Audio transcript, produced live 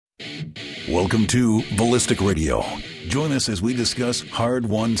Welcome to Ballistic Radio. Join us as we discuss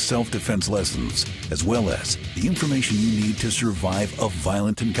hard-won self-defense lessons, as well as the information you need to survive a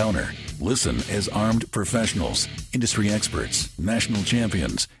violent encounter. Listen as armed professionals, industry experts, national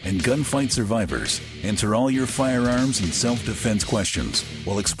champions, and gunfight survivors answer all your firearms and self-defense questions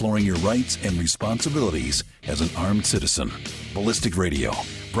while exploring your rights and responsibilities as an armed citizen. Ballistic Radio,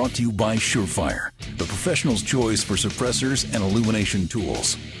 brought to you by Surefire, the professional's choice for suppressors and illumination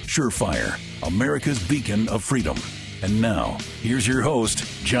tools. Surefire, America's beacon of freedom. And now, here's your host,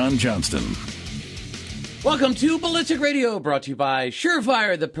 John Johnston. Welcome to Ballistic Radio, brought to you by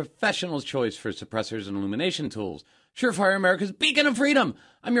Surefire, the professional's choice for suppressors and illumination tools. Surefire, America's beacon of freedom.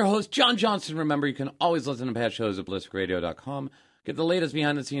 I'm your host, John Johnston. Remember, you can always listen to past shows at ballisticradio.com. Get the latest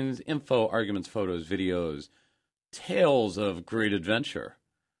behind-the-scenes info, arguments, photos, videos, tales of great adventure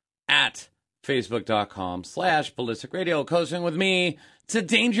at facebook.com/ballistic radio. Coasting with me to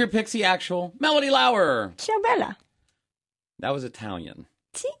Danger Pixie Actual, Melody Lauer. Ciao Bella. That was Italian.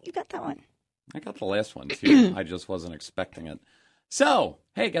 See, you got that one. I got the last one, too. I just wasn't expecting it. So,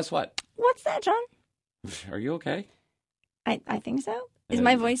 hey, guess what? What's that, John? Are you okay? I think so. Is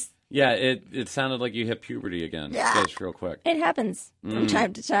my voice... Yeah, it sounded like you hit puberty again. Yeah. Just real quick. It happens from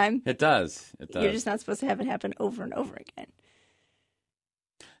time to time. It does. It does. You're just not supposed to have it happen over and over again.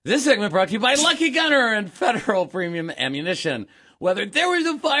 This segment brought to you by Lucky Gunner and Federal Premium Ammunition. Whether there was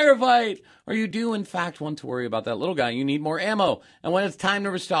a firefight or you do, in fact, want to worry about that little guy, you need more ammo. And when it's time to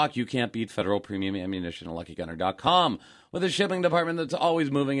restock, you can't beat Federal Premium Ammunition at LuckyGunner.com. With a shipping department that's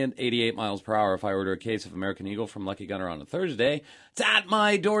always moving at 88 miles per hour, if I order a case of American Eagle from Lucky Gunner on a Thursday, it's at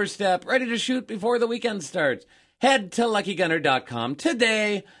my doorstep, ready to shoot before the weekend starts. Head to LuckyGunner.com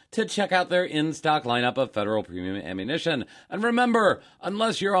today to check out their in-stock lineup of Federal Premium Ammunition. And remember,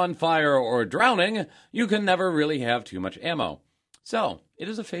 unless you're on fire or drowning, you can never really have too much ammo. So, it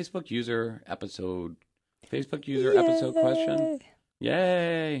is a Facebook user episode question.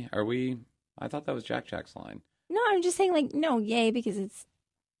 Yay! Are we? I thought that was Jack's line. No, I'm just saying, like, no, yay, because it's...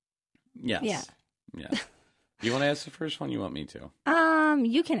 Yes. Yeah. You want to ask the first one? You want me to?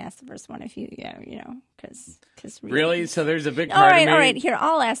 You can ask the first one if you know, because really. So there's a big part of me. All right. Here,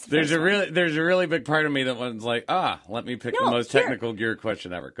 I'll ask the first one. There's a really big part of me that one's like, let me pick the most technical gear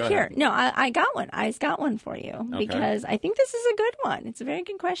question ever. Go ahead. No, I got one. I got one for you because I think this is a good one. It's a very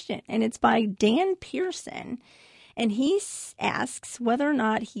good question, and it's by Dan Pearson, and he asks whether or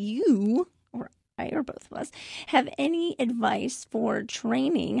not you or both of us have any advice for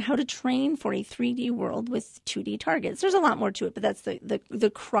training, how to train for a 3D world with 2D targets. There's a lot more to it, but that's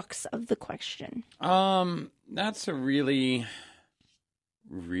the crux of the question. That's a really,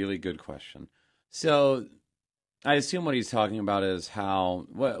 really good question. So I assume what he's talking about is how,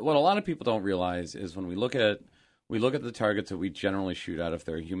 what a lot of people don't realize is when we look at the targets that we generally shoot at, if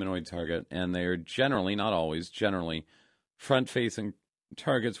they're a humanoid target, and they're generally, not always, generally front-facing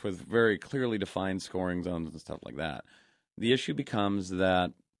targets with very clearly defined scoring zones and stuff like that. The issue becomes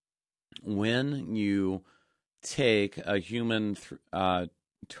that when you take a human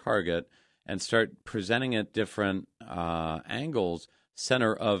target and start presenting it different angles,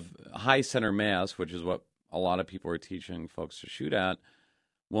 high center mass, which is what a lot of people are teaching folks to shoot at,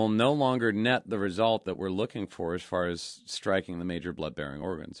 will no longer net the result that we're looking for as far as striking the major blood-bearing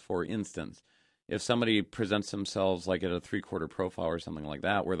organs. For instance, if somebody presents themselves like at a 3/4 profile or something like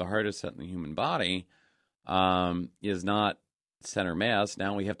that, where the heart is set in the human body, is not center mass,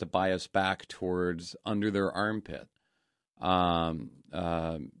 now we have to bias back towards under their armpit to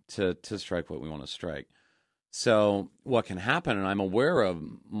strike what we want to strike. So what can happen, and I'm aware of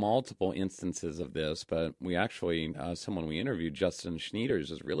multiple instances of this, but we actually, someone we interviewed, Justin Schneiders,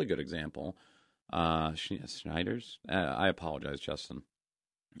 is a really good example. Schneiders? I apologize, Justin.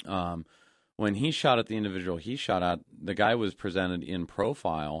 When he shot at the individual he shot at, the guy was presented in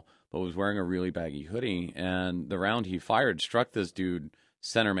profile, but was wearing a really baggy hoodie, and the round he fired struck this dude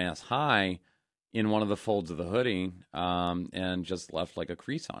center mass high in one of the folds of the hoodie, and just left like a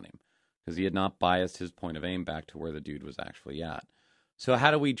crease on him, because he had not biased his point of aim back to where the dude was actually at. So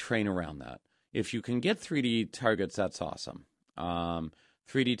how do we train around that? If you can get 3D targets, that's awesome.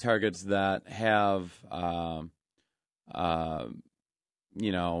 3D targets that have,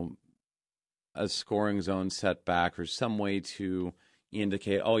 a scoring zone set back or some way to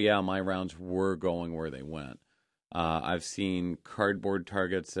indicate, oh yeah, my rounds were going where they went. I've seen cardboard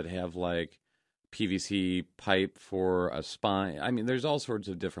targets that have like PVC pipe for a spine. I mean, there's all sorts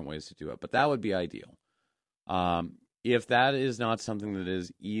of different ways to do it, but that would be ideal. If that is not something that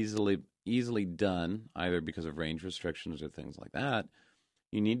is easily done, either because of range restrictions or things like that,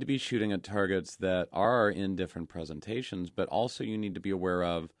 you need to be shooting at targets that are in different presentations, but also you need to be aware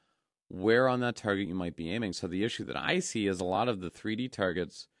of where on that target you might be aiming. So the issue that I see is a lot of the 3D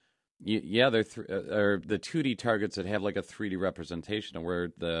targets, they're or the 2D targets that have like a 3D representation of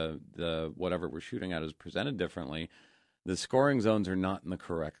where the whatever we're shooting at is presented differently. The scoring zones are not in the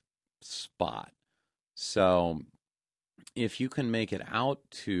correct spot. So if you can make it out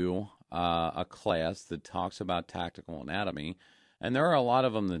to a class that talks about tactical anatomy, and there are a lot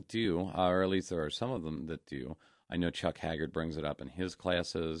of them that do, or at least there are some of them that do. I know Chuck Haggard brings it up in his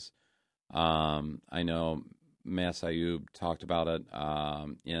classes. I know Mass Ayub talked about it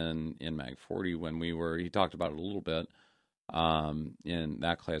in Mag 40 when he talked about it a little bit in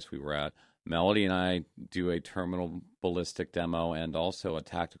that class we were at. Melody and I do a terminal ballistic demo and also a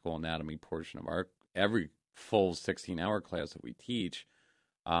tactical anatomy portion of every full 16-hour class that we teach.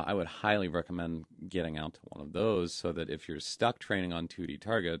 I would highly recommend getting out to one of those so that if you're stuck training on 2D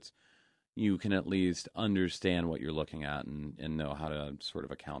targets, you can at least understand what you're looking at and know how to sort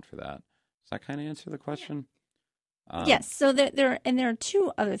of account for that. Does that kind of answer the question? Yes. So there are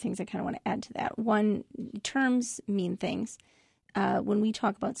two other things I kind of want to add to that. One, terms mean things. When we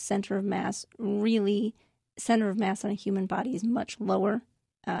talk about center of mass, really, center of mass on a human body is much lower.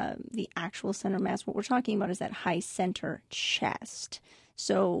 The actual center of mass, what we're talking about is that high center chest.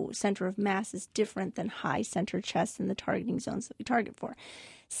 So center of mass is different than high center chest in the targeting zones that we target for.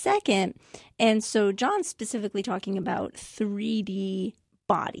 Second, and so John's specifically talking about 3D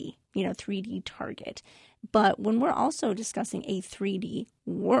body, 3D target. But when we're also discussing a 3D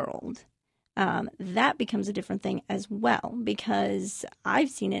world, that becomes a different thing as well, because I've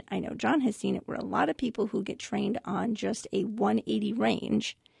seen it, I know John has seen it, where a lot of people who get trained on just a 180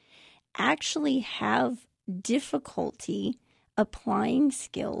 range actually have difficulty applying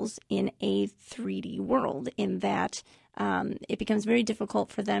skills in a 3D world, in that it becomes very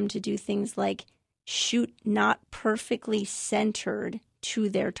difficult for them to do things like shoot not perfectly centered to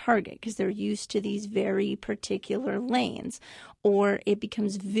their target because they're used to these very particular lanes, or it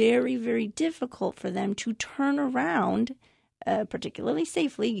becomes very, very difficult for them to turn around particularly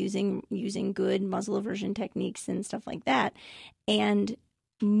safely using good muzzle aversion techniques and stuff like that, and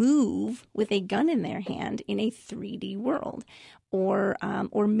move with a gun in their hand in a 3D world, or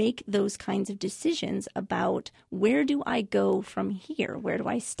make those kinds of decisions about where do I go from here? Where do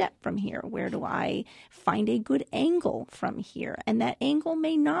I step from here? Where do I find a good angle from here? And that angle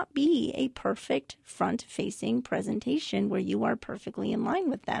may not be a perfect front-facing presentation where you are perfectly in line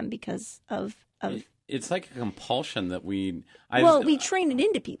with them because of it's like a compulsion that we train it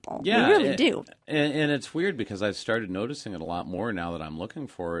into people. Yeah, we really do. And it's weird because I've started noticing it a lot more now that I'm looking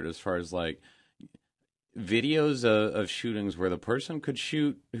for it, as far as like videos of shootings where the person could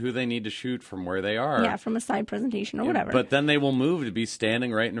shoot who they need to shoot from where they are. Yeah, from a side presentation or whatever. But then they will move to be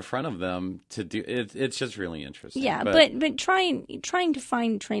standing right in front of them to do it. It's just really interesting. Yeah, but trying to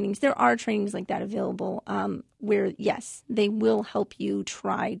find trainings. There are trainings like that available where, yes, they will help you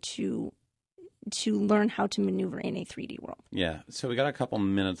try to learn how to maneuver in a 3D world. Yeah. So we got a couple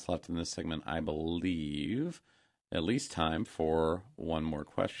minutes left in this segment, I believe. At least time for one more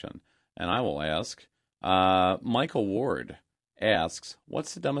question. And I will ask, Michael Ward asks,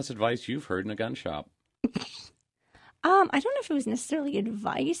 what's the dumbest advice you've heard in a gun shop? I don't know if it was necessarily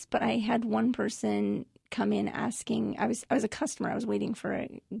advice, but I had one person come in asking, I was a customer, I was waiting for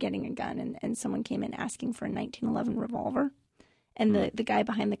getting a gun, and someone came in asking for a 1911 revolver. And the guy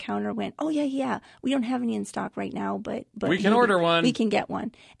behind the counter went, oh, yeah, we don't have any in stock right now, but we can order one. We can get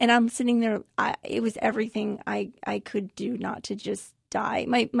one. And I'm sitting there. It was everything I could do not to just die.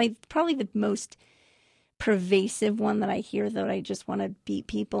 My probably the most pervasive one that I hear that I just want to beat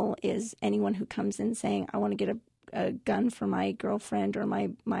people is anyone who comes in saying, I want to get a gun for my girlfriend or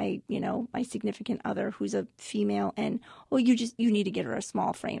my significant other who's a female, and you need to get her a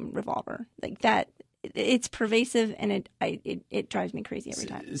small frame revolver like that. It's pervasive, and it drives me crazy every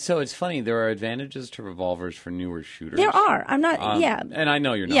time. So it's funny. There are advantages to revolvers for newer shooters. There are. I'm not. Yeah. And I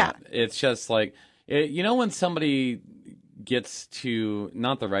know you're not. Yeah. It's just like when somebody gets to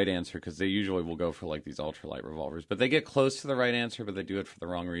not the right answer, because they usually will go for like these ultralight revolvers, but they get close to the right answer, but they do it for the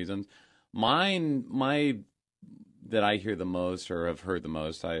wrong reasons. My that I hear the most or have heard the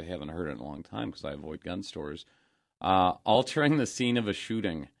most. I haven't heard it in a long time because I avoid gun stores. Altering the scene of a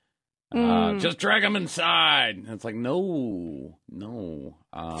shooting. Just drag them inside. And it's like, no.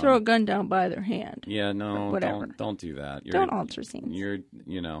 Throw a gun down by their hand. Yeah, no, whatever. Don't do that. Don't alter scenes. You're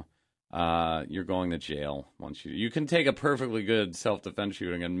going to jail once you can take a perfectly good self-defense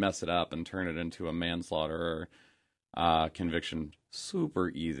shooting and mess it up and turn it into a manslaughter or conviction super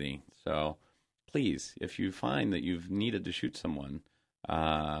easy. So please, if you find that you've needed to shoot someone,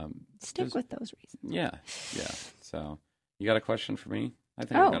 stick with those reasons. Yeah. So you got a question for me? I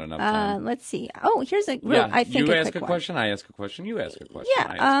think I've got enough time. Let's see. Oh, here's a I think you a ask quick a question, I ask a question, you ask a question, Yeah.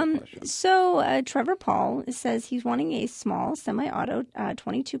 I ask a question. So Trevor Paul says he's wanting a small semi-auto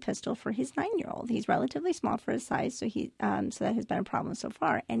 22 pistol for his 9-year-old. He's relatively small for his size, so so that has been a problem so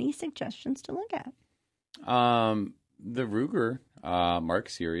far. Any suggestions to look at? The Ruger Mark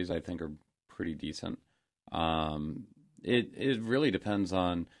series, I think, are pretty decent. It really depends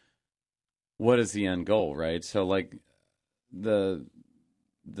on what is the end goal, right? So like the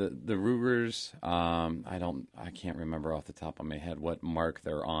Rugers, I can't remember off the top of my head what mark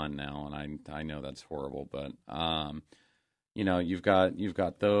they're on now, and I know that's horrible, but you've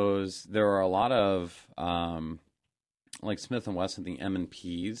got those. There are a lot of like Smith & Wesson, the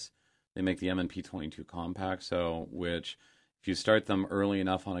M&Ps. They make the M&P 22 compact, so which if you start them early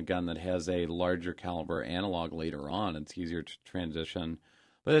enough on a gun that has a larger caliber analog later on, it's easier to transition.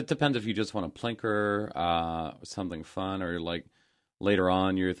 But it depends if you just want a plinker, something fun, or like later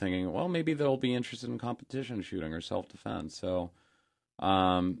on you're thinking, well, maybe they'll be interested in competition shooting or self-defense. So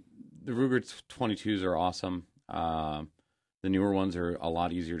the Ruger 22s are awesome. The newer ones are a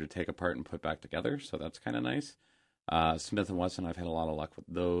lot easier to take apart and put back together, so that's kind of nice. Smith & Wesson, I've had a lot of luck with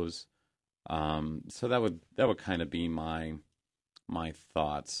those. So that would kind of be my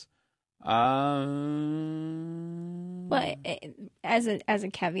thoughts. But as a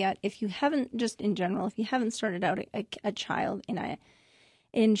caveat, if you haven't, just in general, if you haven't started out a child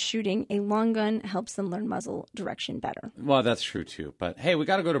in shooting, a long gun helps them learn muzzle direction better. Well, that's true too. But hey, we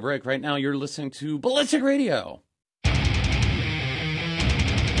got to go to break right now. You're listening to Ballistic Radio.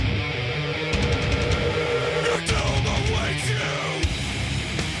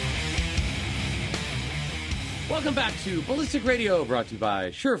 Welcome back to Ballistic Radio, brought to you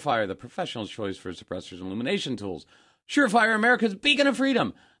by Surefire, the professional's choice for suppressors and illumination tools. Surefire, America's beacon of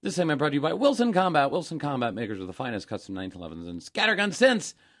freedom. This segment brought to you by Wilson Combat. Wilson Combat, makers of the finest custom 1911s and scatterguns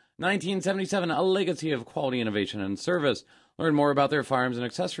since 1977. A legacy of quality, innovation, and service. Learn more about their firearms and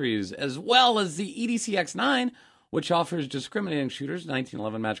accessories, as well as the EDC X9, which offers discriminating shooters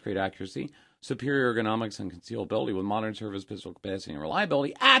 1911 match-grade accuracy, superior ergonomics, and concealability with modern service, pistol capacity, and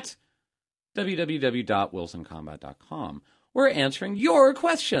reliability at www.wilsoncombat.com. We're answering your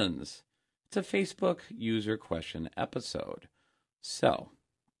questions. It's a Facebook user question episode. So,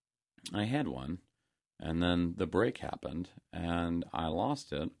 I had one, and then the break happened, and I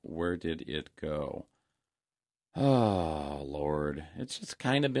lost it. Where did it go? Oh, Lord. It's just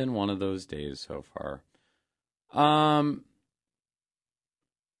kind of been one of those days so far.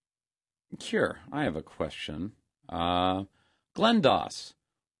 Here, I have a question. Glenn Doss.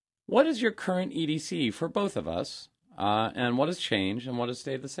 What is your current EDC for both of us, and what has changed and what has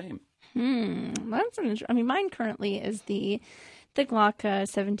stayed the same? That's mine currently is the Glock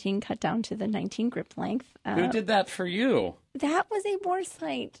 17 cut down to the 19 grip length. Who did that for you? That was a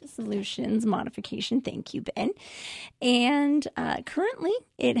Boresight Solutions modification. Thank you, Ben. And currently,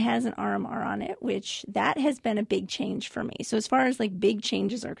 it has an RMR on it, which that has been a big change for me. So as far as like big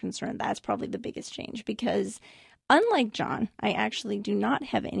changes are concerned, that's probably the biggest change because unlike John, I actually do not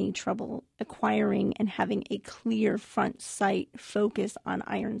have any trouble acquiring and having a clear front sight focus on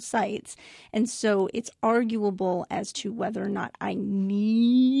iron sights. And so it's arguable as to whether or not I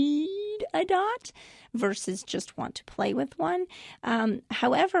need a dot versus just want to play with one.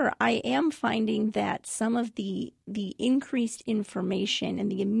 However, I am finding that some of the increased information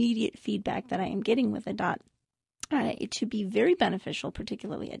and the immediate feedback that I am getting with a dot to be very beneficial,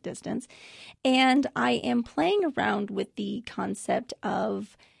 particularly at distance. And I am playing around with the concept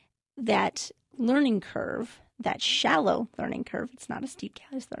of that learning curve, that shallow learning curve. It's not a steep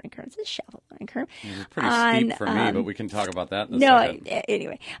learning curve. It's a shallow learning curve. It's pretty steep for me, but we can talk about that in a second.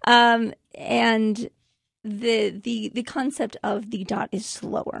 Anyway. And the concept of the dot is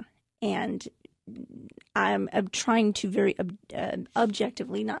slower. And I'm trying to very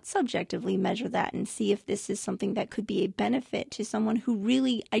objectively, not subjectively, measure that and see if this is something that could be a benefit to someone who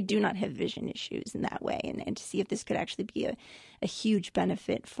really, I do not have vision issues in that way, and to see if this could actually be a huge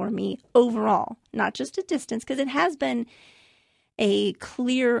benefit for me overall, not just at distance, because it has been a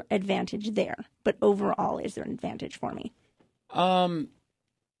clear advantage there, but overall, is there an advantage for me?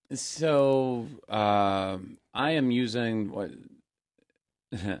 So I am using what...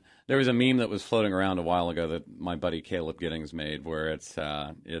 There was a meme that was floating around a while ago that my buddy Caleb Giddings made, where it's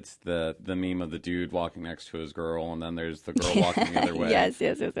the meme of the dude walking next to his girl, and then there's the girl walking the other way. Yes.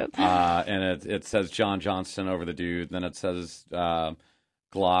 And it says John Johnston over the dude. Then it says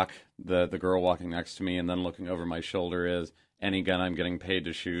Glock, the girl walking next to me, and then looking over my shoulder is any gun I'm getting paid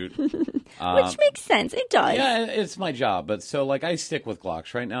to shoot. Which makes sense. It does. Yeah, it's my job. But so like I stick with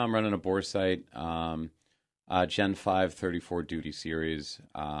Glocks. Right now I'm running a Boresight. Gen 5 34 duty series.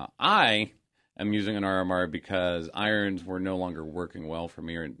 I am using an RMR because irons were no longer working well for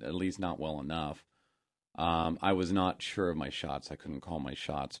me, or at least not well enough. I was not sure of my shots. I couldn't call my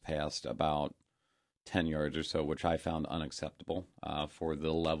shots past about 10 yards or so, which I found unacceptable for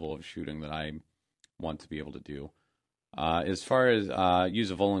the level of shooting that I want to be able to do. As far as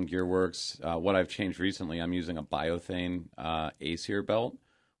use of Volan Gearworks, what I've changed recently, I'm using a Biothane Acer belt,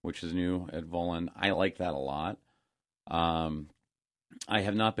 which is new at Volan. I like that a lot. I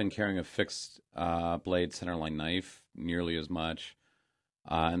have not been carrying a fixed blade centerline knife nearly as much.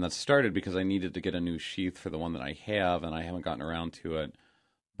 And that started because I needed to get a new sheath for the one that I have, and I haven't gotten around to it.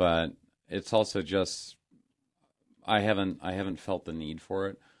 But it's also just I haven't felt the need for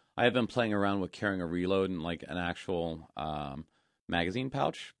it. I have been playing around with carrying a reload and like an actual magazine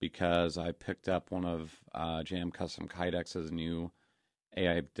pouch because I picked up one of JM Custom Kydex's new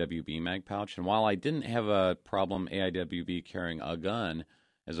AIWB mag pouch. And while I didn't have a problem AIWB carrying a gun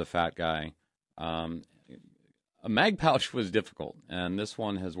as a fat guy, a mag pouch was difficult, and this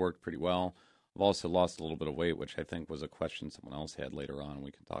one has worked pretty well. I've also lost a little bit of weight, which I think was a question someone else had later on.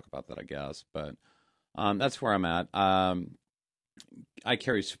 We can talk about that, I guess. But that's where I'm at. I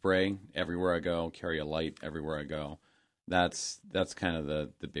carry spray everywhere I go, carry a light everywhere I go. That's kind of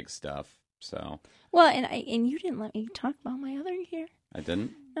the big stuff. So well, and you didn't let me talk about my other gear. I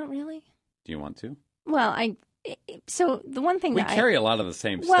didn't? Not really. Do you want to? Well, so the one thing we carry a lot of the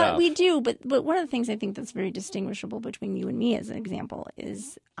same stuff. Well, we do, but one of the things I think that's very distinguishable between you and me, as an example,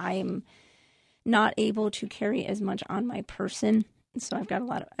 is I'm not able to carry as much on my person. So I've got a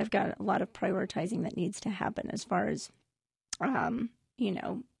lot of prioritizing that needs to happen as far as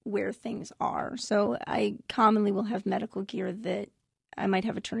where things are. So I commonly will have medical gear that I might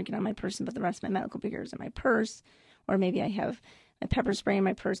have a tourniquet on my person, but the rest of my medical gear is in my purse, or maybe I have my pepper spray in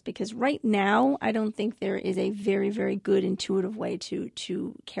my purse, because right now I don't think there is a very, very good intuitive way to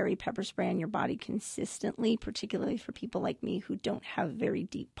carry pepper spray on your body consistently, particularly for people like me who don't have very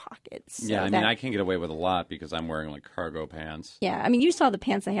deep pockets. So yeah, I can get away with a lot because I'm wearing like cargo pants. Yeah, I mean, you saw the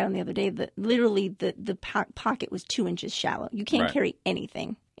pants I had on the other day. Literally the pocket was 2 inches shallow. You can't carry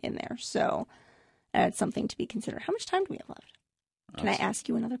anything in there, so that's something to be considered. How much time do we have left? Can I ask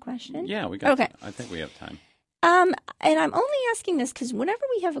you another question? Yeah, we got. Okay, I think we have time. And I'm only asking this because whenever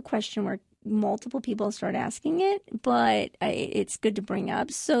we have a question where multiple people start asking it, but it's good to bring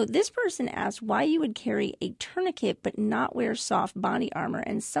up. So this person asked why you would carry a tourniquet but not wear soft body armor.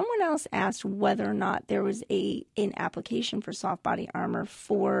 And someone else asked whether or not there was an application for soft body armor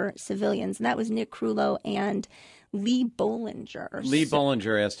for civilians. And that was Nick Crulo and Lee Bollinger. Lee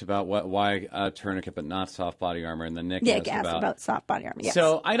Bollinger asked about why tourniquet but not soft body armor, and then Nick asked about soft body armor. Yes.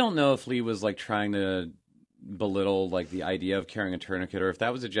 So I don't know if Lee was like trying to belittle like the idea of carrying a tourniquet, or if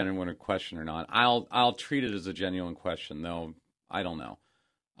that was a genuine question or not. I'll treat it as a genuine question, though. I don't know.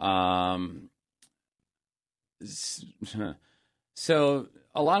 So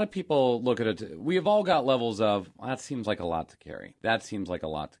a lot of people look at it. We have all got levels of, well, that seems like a lot to carry. That seems like a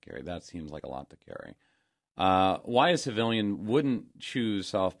lot to carry. That seems like a lot to carry. Why a civilian wouldn't choose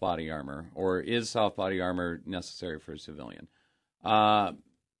soft body armor, or is soft body armor necessary for a civilian?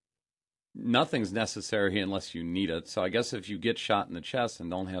 Nothing's necessary unless you need it. So I guess if you get shot in the chest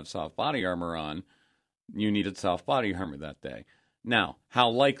and don't have soft body armor on, you needed soft body armor that day. Now, how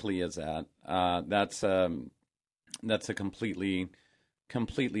likely is that? That's a completely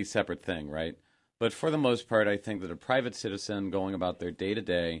separate thing, right? But for the most part, I think that a private citizen going about their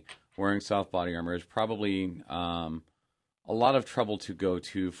day-to-day wearing soft body armor is probably a lot of trouble to go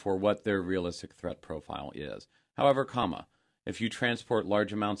to for what their realistic threat profile is. However, if you transport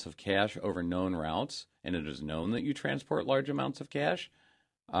large amounts of cash over known routes, and it is known that you transport large amounts of cash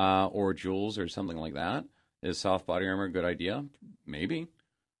or jewels or something like that, is soft body armor a good idea? Maybe.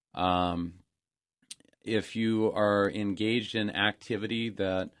 If you are engaged in activity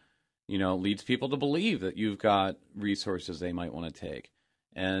that leads people to believe that you've got resources they might want to take,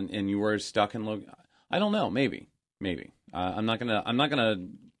 and you were stuck in I don't know, maybe. I'm not gonna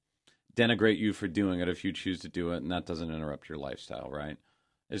denigrate you for doing it if you choose to do it and that doesn't interrupt your lifestyle, right?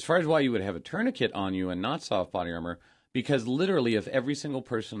 As far as why you would have a tourniquet on you and not soft body armor, because literally if every single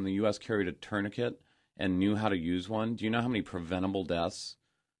person in the U.S. carried a tourniquet and knew how to use one, do you know how many preventable deaths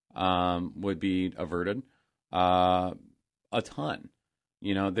would be averted? A ton.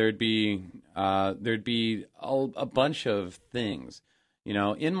 There'd be a bunch of things.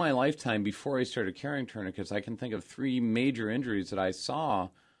 In my lifetime, before I started carrying tourniquets, I can think of 3 major injuries that I saw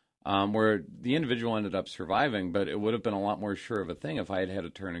where the individual ended up surviving, but it would have been a lot more sure of a thing if I had had a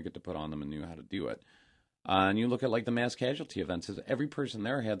tourniquet to put on them and knew how to do it. And you look at like the mass casualty events, every person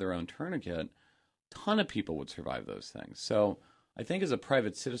there had their own tourniquet, ton of people would survive those things. So I think as a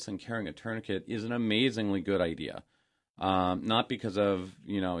private citizen, carrying a tourniquet is an amazingly good idea. Not because of,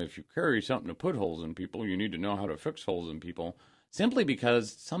 if you carry something to put holes in people, you need to know how to fix holes in people. Simply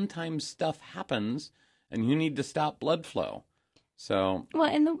because sometimes stuff happens and you need to stop blood flow. So, well,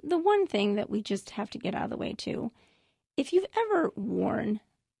 and the one thing that we just have to get out of the way too, if you've ever worn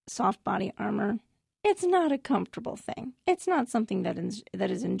soft body armor, it's not a comfortable thing. It's not something that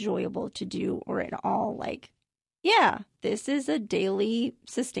is enjoyable to do or at all like, yeah, this is a daily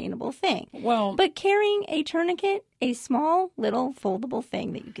sustainable thing. Well, but carrying a tourniquet, a small little foldable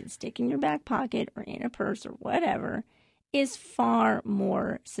thing that you can stick in your back pocket or in a purse or whatever, is far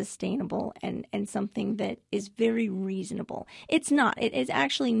more sustainable and something that is very reasonable. It is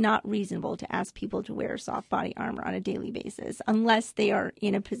actually not reasonable to ask people to wear soft body armor on a daily basis unless they are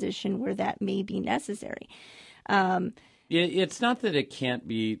in a position where that may be necessary. It's not that it can't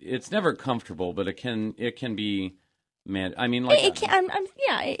be, it's never comfortable, but it can be, I mean, like. It can,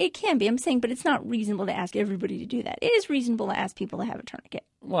 it can be. I'm saying, but it's not reasonable to ask everybody to do that. It is reasonable to ask people to have a tourniquet.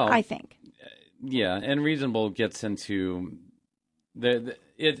 Well, I think. Yeah, and reasonable gets into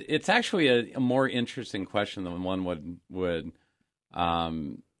it's actually a more interesting question than one would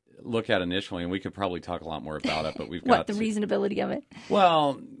look at initially, and we could probably talk a lot more about it. But we've got the reasonability of it.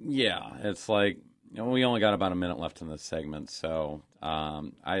 Well, yeah, it's like we only got about a minute left in this segment, so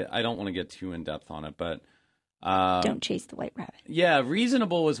I don't want to get too in depth on it, but don't chase the white rabbit. Yeah,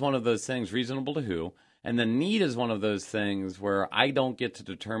 reasonable is one of those things. Reasonable to who? And the need is one of those things where I don't get to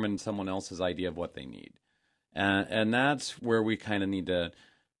determine someone else's idea of what they need. And that's where we kind of need to...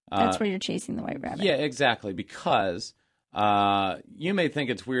 that's where you're chasing the white rabbit. Yeah, exactly. Because you may think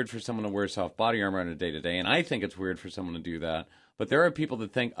it's weird for someone to wear soft body armor on a day-to-day, and I think it's weird for someone to do that. But there are people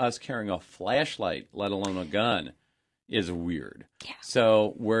that think us carrying a flashlight, let alone a gun, is weird. Yeah.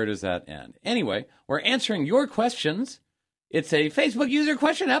 So where does that end? Anyway, we're answering your questions. It's a Facebook user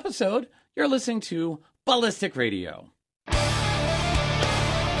question episode. You're listening to Ballistic Radio.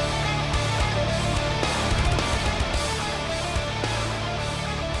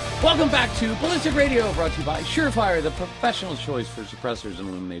 Welcome back to Ballistic Radio, brought to you by Surefire, the professional choice for suppressors and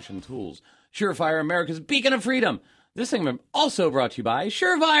illumination tools. Surefire, America's beacon of freedom. This segment also brought to you by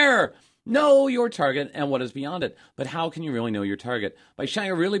Surefire. Know your target and what is beyond it. But how can you really know your target? By shining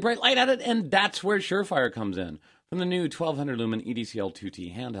a really bright light at it, and that's where Surefire comes in. From the new 1200 lumen EDCL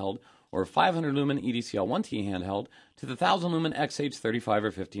 2T handheld, or 500 lumen EDCL 1T handheld, to the 1000 lumen XH35 or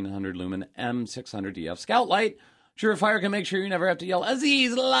 1500 lumen M600DF Scout Light, Surefire can make sure you never have to yell,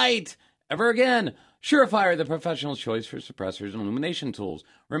 Aziz Light, ever again. Surefire, the professional choice for suppressors and illumination tools.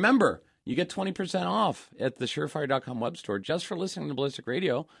 Remember, you get 20% off at the Surefire.com web store just for listening to Ballistic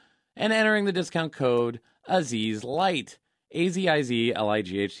Radio and entering the discount code Aziz Light.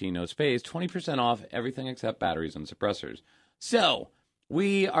 AZIZLIGHT, no space, 20% off everything except batteries and suppressors. So,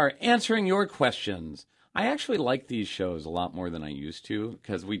 we are answering your questions. I actually like these shows a lot more than I used to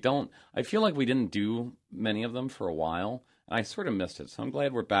because I feel like we didn't do many of them for a while, and I sort of missed it. So I'm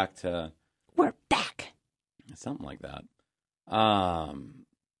glad we're back. We're back. Something like that.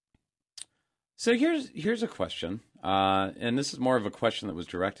 So here's a question, and this is more of a question that was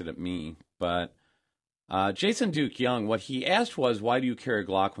directed at me, but Jason Duke Young, what he asked was, why do you carry a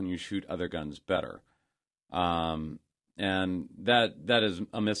Glock when you shoot other guns better? And that is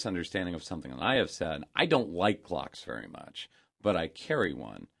a misunderstanding of something that I have said. I don't like Glocks very much, but I carry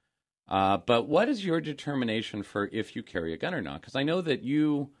one. But what is your determination for if you carry a gun or not? Because I know that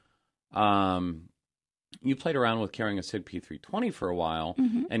you played around with carrying a SIG P320 for a while,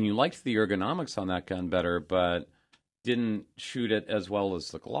 and you liked the ergonomics on that gun better, but didn't shoot it as well as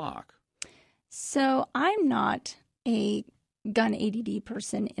the Glock. So I'm not a gun ADD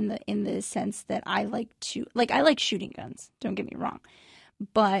person in the sense that I like shooting guns. Don't get me wrong,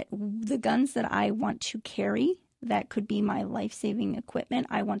 but the guns that I want to carry that could be my life-saving equipment,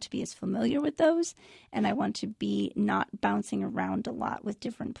 I want to be as familiar with those, and I want to be not bouncing around a lot with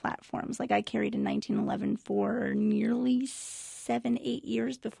different platforms. Like I carried a 1911 for nearly 7-8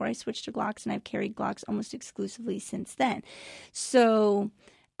 years before I switched to Glocks, and I've carried Glocks almost exclusively since then. So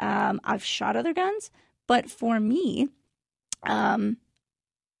I've shot other guns, but for me, the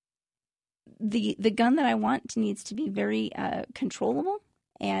gun that I want needs to be very controllable,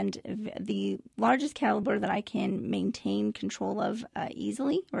 and the largest caliber that I can maintain control of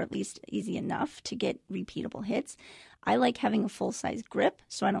easily, or at least easy enough to get repeatable hits. I like having a full-size grip,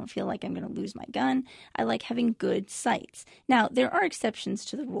 so I don't feel like I'm going to lose my gun. I like having good sights. Now, there are exceptions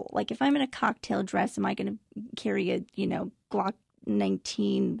to the rule. Like if I'm in a cocktail dress, am I going to carry a Glock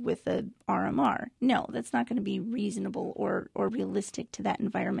 19 with a RMR. No, that's not going to be reasonable or realistic to that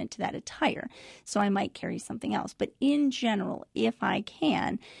environment, to that attire. So I might carry something else. But in general, if I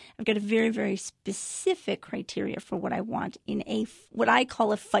can, I've got a very, very specific criteria for what I want in what I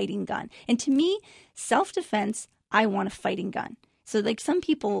call a fighting gun. And to me, self-defense, I want a fighting gun. So like some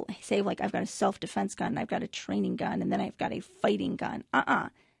people say, like, I've got a self-defense gun, I've got a training gun, and then I've got a fighting gun.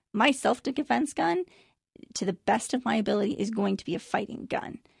 My self-defense gun, to the best of my ability, is going to be a fighting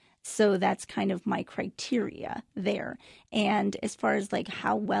gun. So that's kind of my criteria there. And as far as like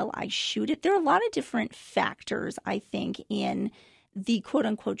how well I shoot it, there are a lot of different factors, I think, in the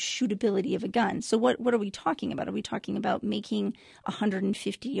quote-unquote shootability of a gun. So what are we talking about? Are we talking about making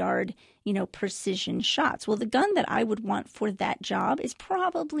 150-yard, precision shots? Well, the gun that I would want for that job is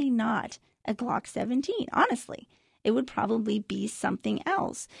probably not a Glock 17, honestly. It would probably be something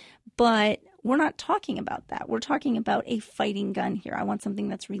else. But we're not talking about that. We're talking about a fighting gun here. I want something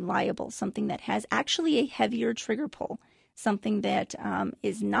that's reliable, something that has actually a heavier trigger pull, something that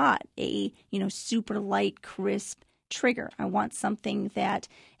is not a, super light, crisp trigger. I want something that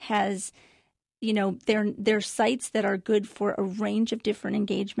has, they're sights that are good for a range of different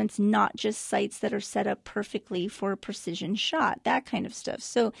engagements, not just sights that are set up perfectly for a precision shot, that kind of stuff.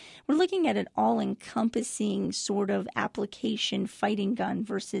 So we're looking at an all-encompassing sort of application fighting gun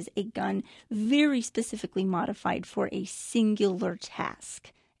versus a gun very specifically modified for a singular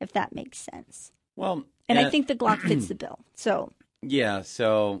task, if that makes sense. Well, and I think the Glock fits the bill. So yeah,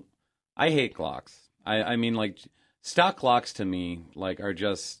 so I hate Glocks. I mean, like, stock Glocks to me, like, are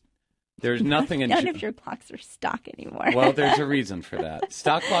just, there's nothing in... None of your Glocks are stock anymore. Well, there's a reason for that.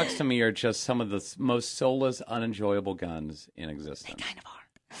 Stock Glocks to me are just some of the most soulless, unenjoyable guns in existence. They kind of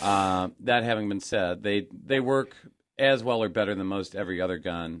are. That having been said, they work as well or better than most every other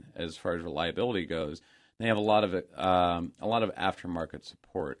gun as far as reliability goes. They have a lot of aftermarket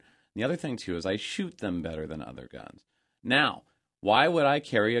support. And the other thing, too, is I shoot them better than other guns. Now, why would I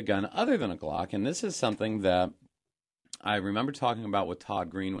carry a gun other than a Glock? And this is something that I remember talking about with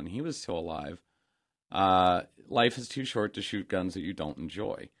Todd Green when he was still alive. Life is too short to shoot guns that you don't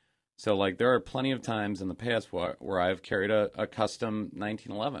enjoy. So, like, there are plenty of times in the past where I've carried a custom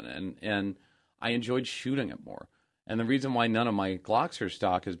 1911, and I enjoyed shooting it more. And the reason why none of my Glocks are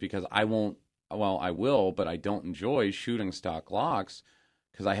stock is because I will, but I don't enjoy shooting stock Glocks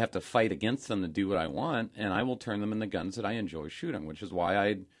because I have to fight against them to do what I want, and I will turn them into guns that I enjoy shooting, which is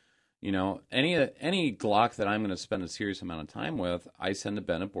why any Glock that I'm going to spend a serious amount of time with, I send to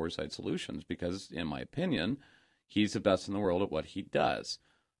Ben at Boresight Solutions because, in my opinion, he's the best in the world at what he does.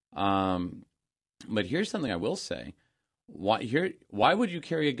 But here's something I will say. Why would you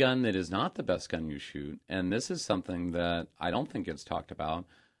carry a gun that is not the best gun you shoot? And this is something that I don't think gets talked about.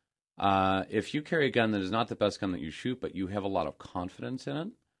 If you carry a gun that is not the best gun that you shoot, but you have a lot of confidence in it,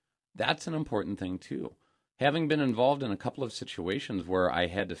 that's an important thing too. Having been involved in a couple of situations where I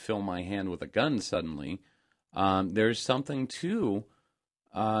had to fill my hand with a gun suddenly, there's something to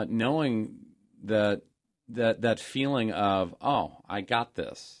knowing that feeling of, oh, I got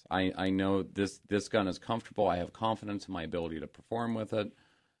this. I know this gun is comfortable. I have confidence in my ability to perform with it.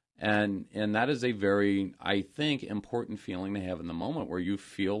 And that is a very, I think, important feeling to have in the moment where you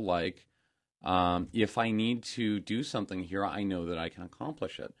feel like if I need to do something here, I know that I can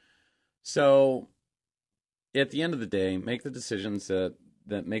accomplish it. So at the end of the day, make the decisions that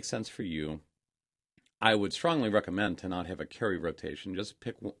make sense for you. I would strongly recommend to not have a carry rotation. Just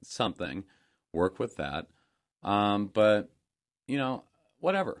pick something, work with that. But,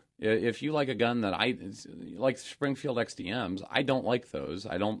 whatever. If you like a gun that like Springfield XDMs, I don't like those.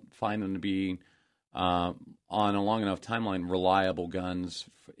 I don't find them to be, on a long enough timeline, reliable guns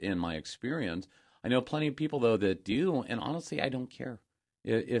in my experience. I know plenty of people, though, that do, and honestly, I don't care.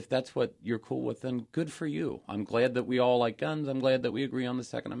 If that's what you're cool with, then good for you. I'm glad that we all like guns. I'm glad that we agree on the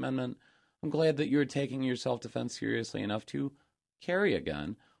Second Amendment. I'm glad that you're taking your self-defense seriously enough to carry a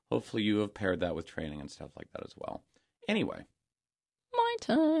gun. Hopefully you have paired that with training and stuff like that as well. Anyway. My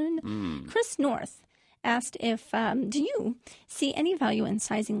turn. Chris North asked if, do you see any value in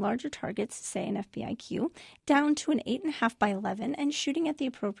sizing larger targets, say an FBIQ, down to an 8.5 by 11 and shooting at the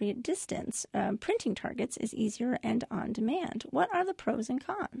appropriate distance? Printing targets is easier and on demand. What are the pros and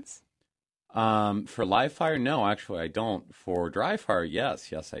cons? For live fire, no, actually I don't. For dry fire,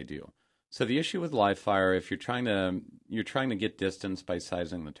 yes, I do. So the issue with live fire, if you're trying to get distance by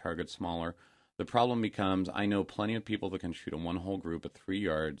sizing the target smaller, the problem becomes I know plenty of people that can shoot a one-hole group at 3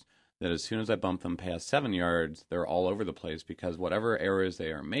 yards, that as soon as I bump them past 7 yards, they're all over the place because whatever errors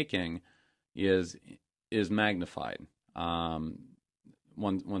they are making is magnified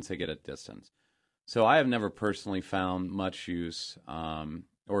once they get at distance. So I have never personally found much use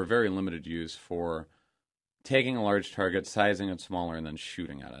or very limited use for taking a large target, sizing it smaller, and then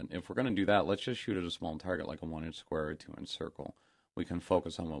shooting at it. If we're going to do that, let's just shoot at a small target like a 1-inch square or 2-inch circle. We can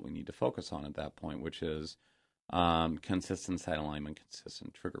focus on what we need to focus on at that point, which is consistent sight alignment,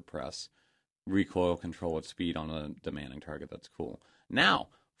 consistent trigger press, recoil control at speed on a demanding target. That's cool. Now,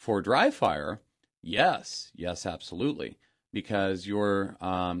 for dry fire, yes, absolutely, because you're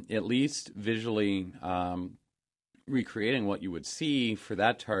at least visually recreating what you would see for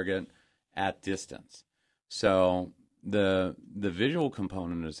that target at distance. So the visual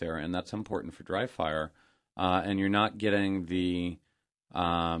component is there, and that's important for dry fire. And you're not getting the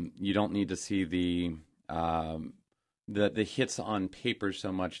you don't need to see the hits on paper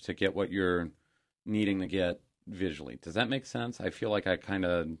so much to get what you're needing to get visually. Does that make sense? I feel like I kind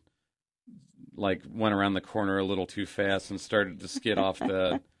of went around the corner a little too fast and started to skid off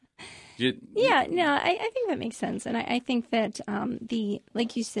the. I think that makes sense, and I think that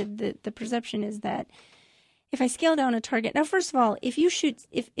like you said, the perception is that if I scale down a target, now first of all, if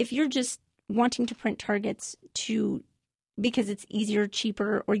you're just wanting to print targets because it's easier,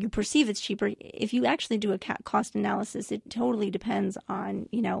 cheaper, or you perceive it's cheaper, if you actually do a cost analysis, it totally depends on,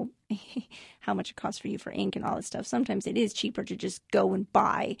 how much it costs for you for ink and all this stuff. Sometimes it is cheaper to just go and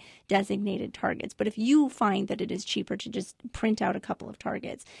buy designated targets. But if you find that it is cheaper to just print out a couple of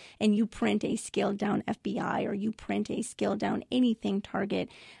targets and you print a scaled down FBI or you print a scaled down anything target,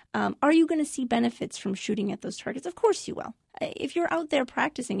 are you going to see benefits from shooting at those targets? Of course you will. If you're out there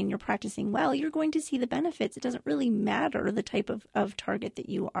practicing and you're practicing well, you're going to see the benefits. It doesn't really matter the type of target that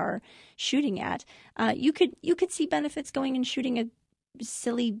you are shooting at. You could see benefits going and shooting a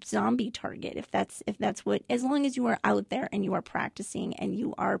silly zombie target if that's what, as long as you are out there and you are practicing and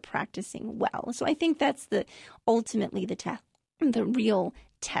you are practicing well. So I think that's ultimately the real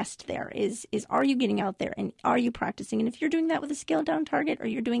test there is are you getting out there and are you practicing? And if you're doing that with a scaled down target or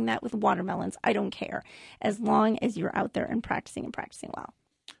you're doing that with watermelons, I don't care, as long as you're out there and practicing well.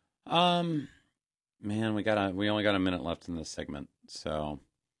 Man, we only got a minute left in this segment. So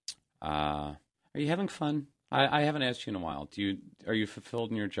are you having fun? I haven't asked you in a while. Are you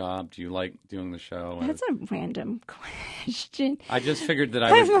fulfilled in your job? Do you like doing the show? That's a random question. I just figured that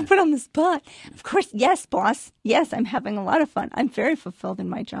I'm put on the spot. Of course, yes, boss. Yes, I'm having a lot of fun. I'm very fulfilled in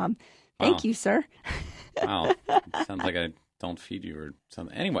my job. Thank you, sir. Wow. Sounds like I don't feed you or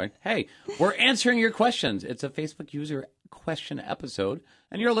something. Anyway, hey, we're answering your questions. It's a Facebook user question episode,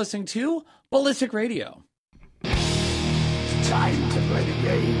 and you're listening to Ballistic Radio. It's time to play the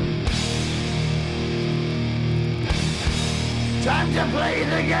game. Time to play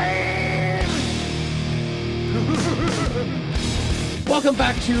the game! Welcome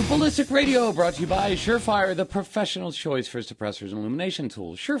back to Ballistic Radio, brought to you by Surefire, the professional choice for suppressors and illumination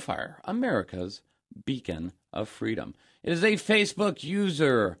tools. Surefire, America's beacon of freedom. It is a Facebook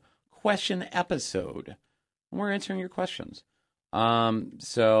user question episode, and we're answering your questions.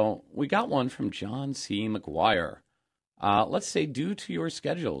 So we got one from John C. McGuire. Let's say, due to your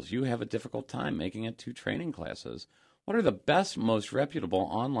schedules, you have a difficult time making it to training classes. What are the best, most reputable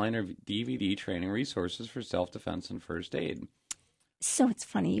online or DVD training resources for self-defense and first aid? So it's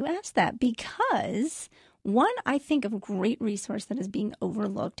funny you asked that, because one, I think, of a great resource that is being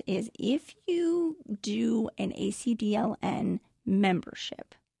overlooked is if you do an ACDLN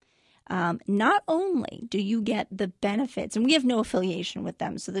membership. Not only do you get the benefits, and we have no affiliation with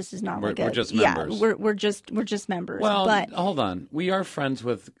them, so this is not we're just members. Yeah, we're just members. Well, but hold on, we are friends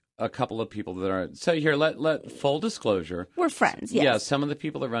with a couple of people that are. So here, let full disclosure. We're friends, yes. Yeah, some of the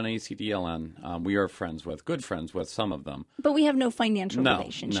people that run ACDLN, we are friends with, good friends with some of them. But we have no financial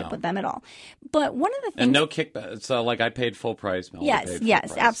relationship with them at all. But one of the things... And no kickback. So, I paid full price. Melody paid full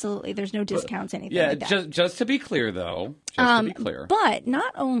price. Absolutely. There's no discounts, anything like that. Just to be clear, though. But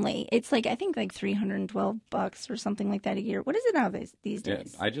not only, it's I think $312 or something like that a year. What is it now these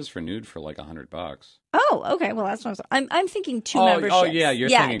days? Yeah, I just renewed for $100. Oh, okay. Well, that's what I'm thinking two memberships. Oh, yeah. You're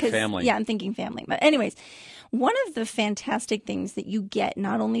thinking family. Yeah, I'm thinking family. But anyways, one of the fantastic things that you get,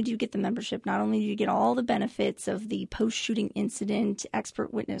 not only do you get the membership, not only do you get all the benefits of the post-shooting incident,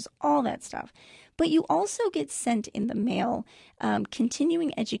 expert witness, all that stuff, but you also get sent in the mail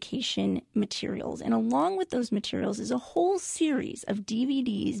continuing education materials. And along with those materials is a whole series of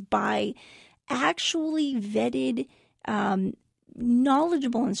DVDs by actually vetted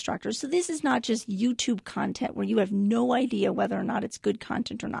knowledgeable instructors. So this is not just YouTube content where you have no idea whether or not it's good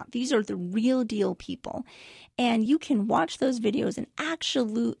content or not. These are the real deal people. And you can watch those videos and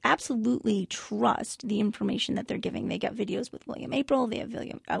absolutely trust the information that they're giving. They got videos with William April. They have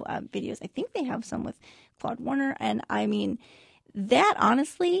videos. I think they have some with Claude Warner. And I mean, that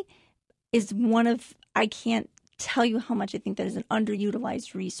honestly, is one of, I can't tell you how much I think that is an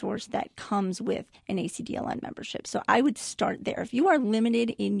underutilized resource that comes with an ACDLN membership. So I would start there. If you are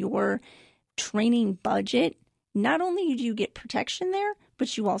limited in your training budget, not only do you get protection there,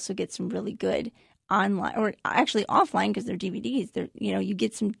 but you also get some really good online, or actually offline, because they're DVDs. You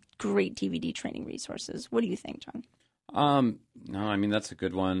get some great DVD training resources. What do you think, John? No, I mean, that's a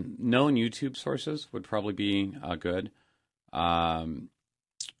good one. Known YouTube sources would probably be good.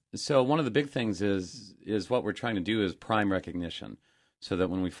 So one of the big things is what we're trying to do is prime recognition, so that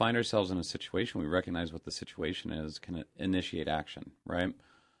when we find ourselves in a situation, we recognize what the situation is, can initiate action, right?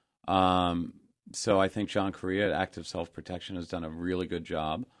 So I think John Correa at Active Self-Protection has done a really good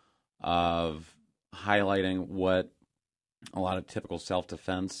job of highlighting what a lot of typical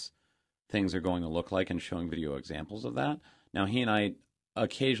self-defense things are going to look like and showing video examples of that. Now, he and I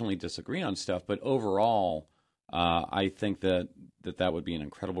occasionally disagree on stuff, but overall, I think that would be an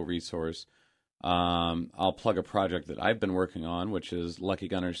incredible resource. I'll plug a project that I've been working on, which is Lucky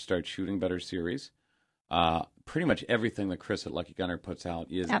Gunner's Start Shooting Better series. Pretty much everything that Chris at Lucky Gunner puts out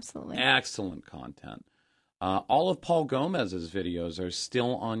is absolutely excellent content. All of Paul Gomez's videos are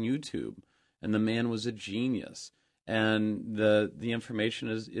still on YouTube, and the man was a genius. And the information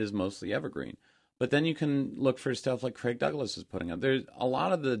is mostly evergreen. But then you can look for stuff like Craig Douglas is putting up. There's a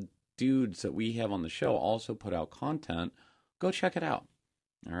lot of the dudes that we have on the show also put out content. Go check it out.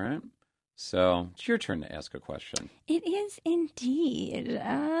 All right? So it's your turn to ask a question. It is indeed.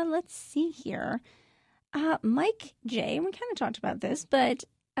 Let's see here. Mike J., we kind of talked about this, but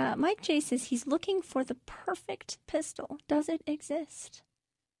Mike J. says he's looking for the perfect pistol. Does it exist?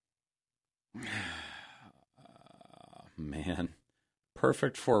 Man,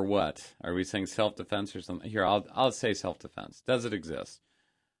 perfect for what? Are we saying self-defense or something? Here, I'll say self-defense. Does it exist?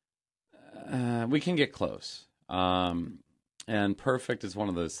 We can get close. And perfect is one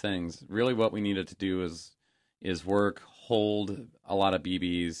of those things. Really what we needed to do is work, hold a lot of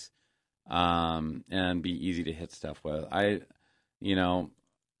BBs, and be easy to hit stuff with. I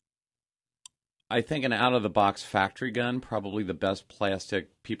think an out-of-the-box factory gun, probably the best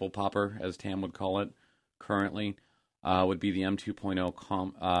plastic people popper, as Tam would call it currently, would be the M2.0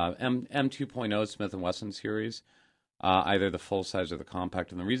 M2.0 Smith & Wesson series, either the full size or the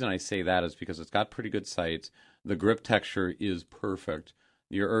compact. And the reason I say that is because it's got pretty good sights. The grip texture is perfect.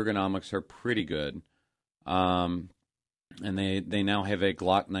 Your ergonomics are pretty good. And they now have a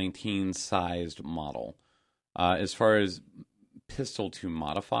Glock 19 sized model. As far as pistol to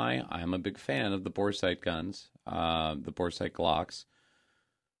modify, I'm a big fan of the bore sight guns, the bore sight Glocks.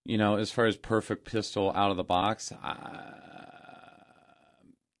 As far as perfect pistol out of the box,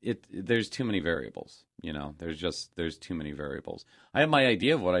 there's too many variables. There's too many variables. I have my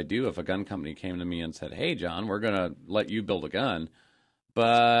idea of what I'd do if a gun company came to me and said, "Hey, John, we're gonna let you build a gun,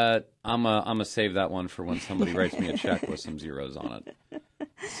 but I'm a save that one for when somebody writes me a check with some zeros on it."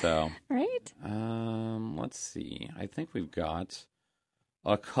 So, right. Let's see. I think we've got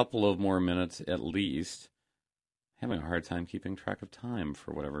a couple of more minutes at least. Having a hard time keeping track of time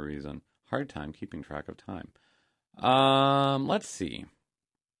for whatever reason. Hard time keeping track of time. Let's see.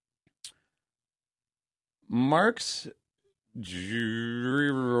 Mark's...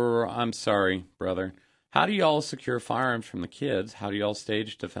 I'm sorry, brother. How do y'all secure firearms from the kids? How do y'all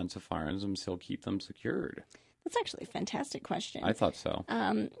stage defensive firearms and still keep them secured? That's actually a fantastic question. I thought so.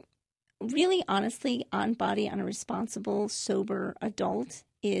 Really, honestly, on body on a responsible, sober adult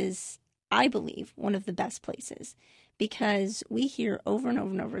is, I believe, one of the best places, because we hear over and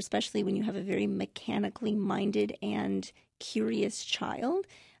over and over, especially when you have a very mechanically minded and curious child,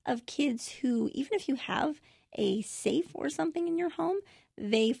 of kids who, even if you have a safe or something in your home,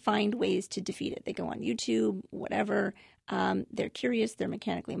 they find ways to defeat it. They go on YouTube, whatever. They're curious. They're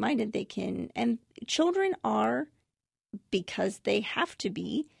mechanically minded. They can, and children are, because they have to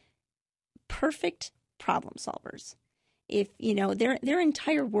be, perfect problem solvers. If, their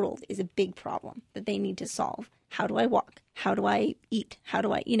entire world is a big problem that they need to solve. How do I walk? How do I eat? How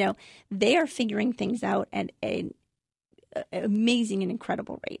do I, they are figuring things out at an amazing and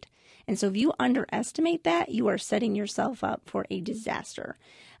incredible rate. And so if you underestimate that, you are setting yourself up for a disaster.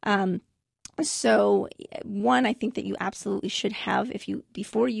 So one, I think that you absolutely should have, if you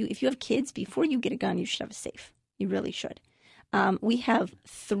have kids, before you get a gun, you should have a safe. You really should. We have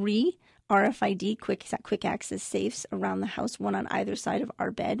 3 RFID quick access safes around the house, one on either side of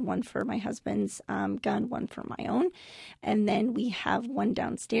our bed, one for my husband's gun, one for my own. And then we have one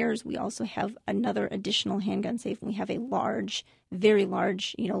downstairs. We also have another additional handgun safe. We have a large, very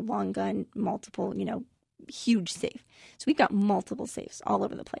large, long gun, multiple, huge safe. So we've got multiple safes all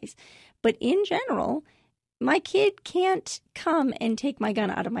over the place. But in general, My kid can't come and take my gun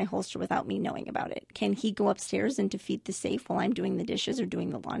out of my holster without me knowing about it. Can he go upstairs and defeat the safe while I'm doing the dishes or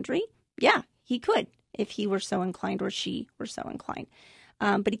doing the laundry? Yeah, he could if he were so inclined or she were so inclined.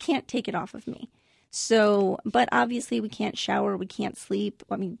 But he can't take it off of me. So, but obviously we can't shower, we can't sleep.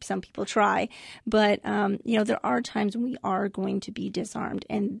 I mean, some people try, but, there are times when we are going to be disarmed.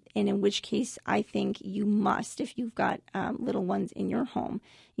 And in which case, I think you must, if you've got little ones in your home,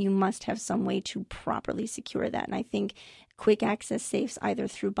 you must have some way to properly secure that. And I think quick access safes, either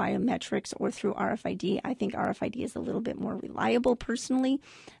through biometrics or through RFID, I think RFID is a little bit more reliable personally.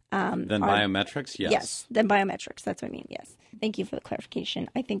 Than biometrics? Yes. Yes, than biometrics. That's what I mean. Yes. Thank you for the clarification.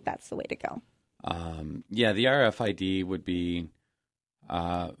 I think that's the way to go. The RFID would be.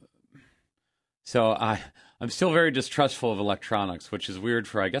 So I'm still very distrustful of electronics, which is weird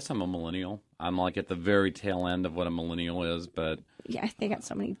for, I guess I'm a millennial. I'm like at the very tail end of what a millennial is, but. Yeah, they got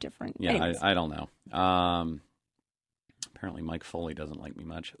so many different. Yeah, I don't know. Apparently Mike Foley doesn't like me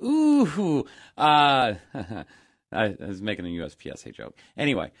much. Ooh, I was making a USPSA joke.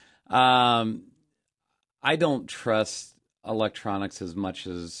 Anyway, I don't trust electronics as much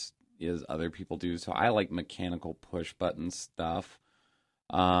as other people do. So I like mechanical push button stuff.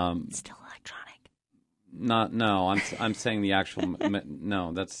 Still electronic. I'm saying the actual.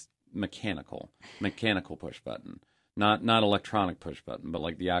 No, that's mechanical push button, not electronic push button, but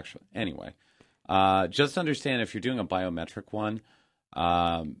like the actual. Anyway, just understand if you're doing a biometric one,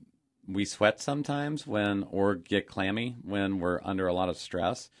 we sweat sometimes or get clammy when we're under a lot of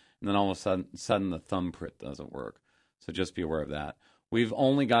stress, and then all of a sudden the thumbprint doesn't work. So just be aware of that. We've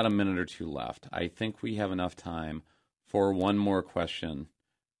only got a minute or two left. I think we have enough time for one more question.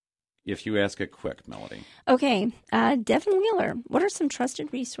 If you ask it quick, Melody. Okay. Devin Wheeler, what are some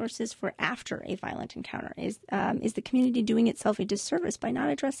trusted resources for after a violent encounter? Is the community doing itself a disservice by not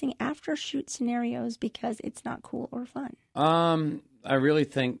addressing after-shoot scenarios because it's not cool or fun? I really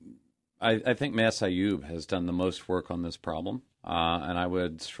think I think Mass Ayub has done the most work on this problem, and I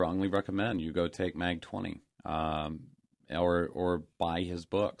would strongly recommend you go take Mag 20. Or buy his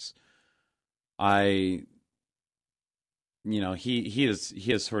books. He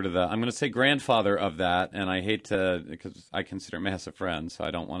is sort of the, I'm going to say, grandfather of that, and I hate to, because I consider him as a friend, so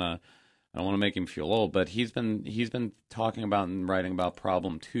I don't want to make him feel old, but he's been talking about and writing about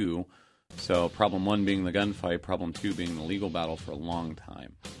problem 2. So problem 1 being the gunfight, problem 2 being the legal battle for a long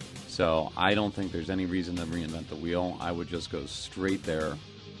time. So I don't think there's any reason to reinvent the wheel. I would just go straight there.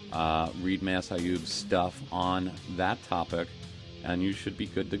 Read Mass Ayub's stuff on that topic, and you should be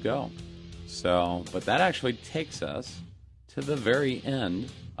good to go. So, but that actually takes us to the very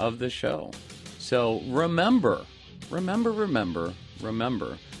end of the show. So remember,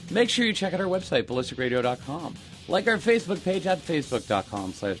 make sure you check out our website, ballisticradio.com. Like our Facebook page at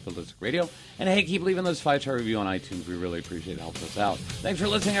facebook.com/ballisticradio. And hey, keep leaving those 5-star review on iTunes. We really appreciate it. It helps us out. Thanks for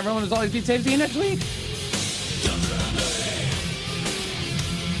listening, everyone. As always, be safe. See you next week.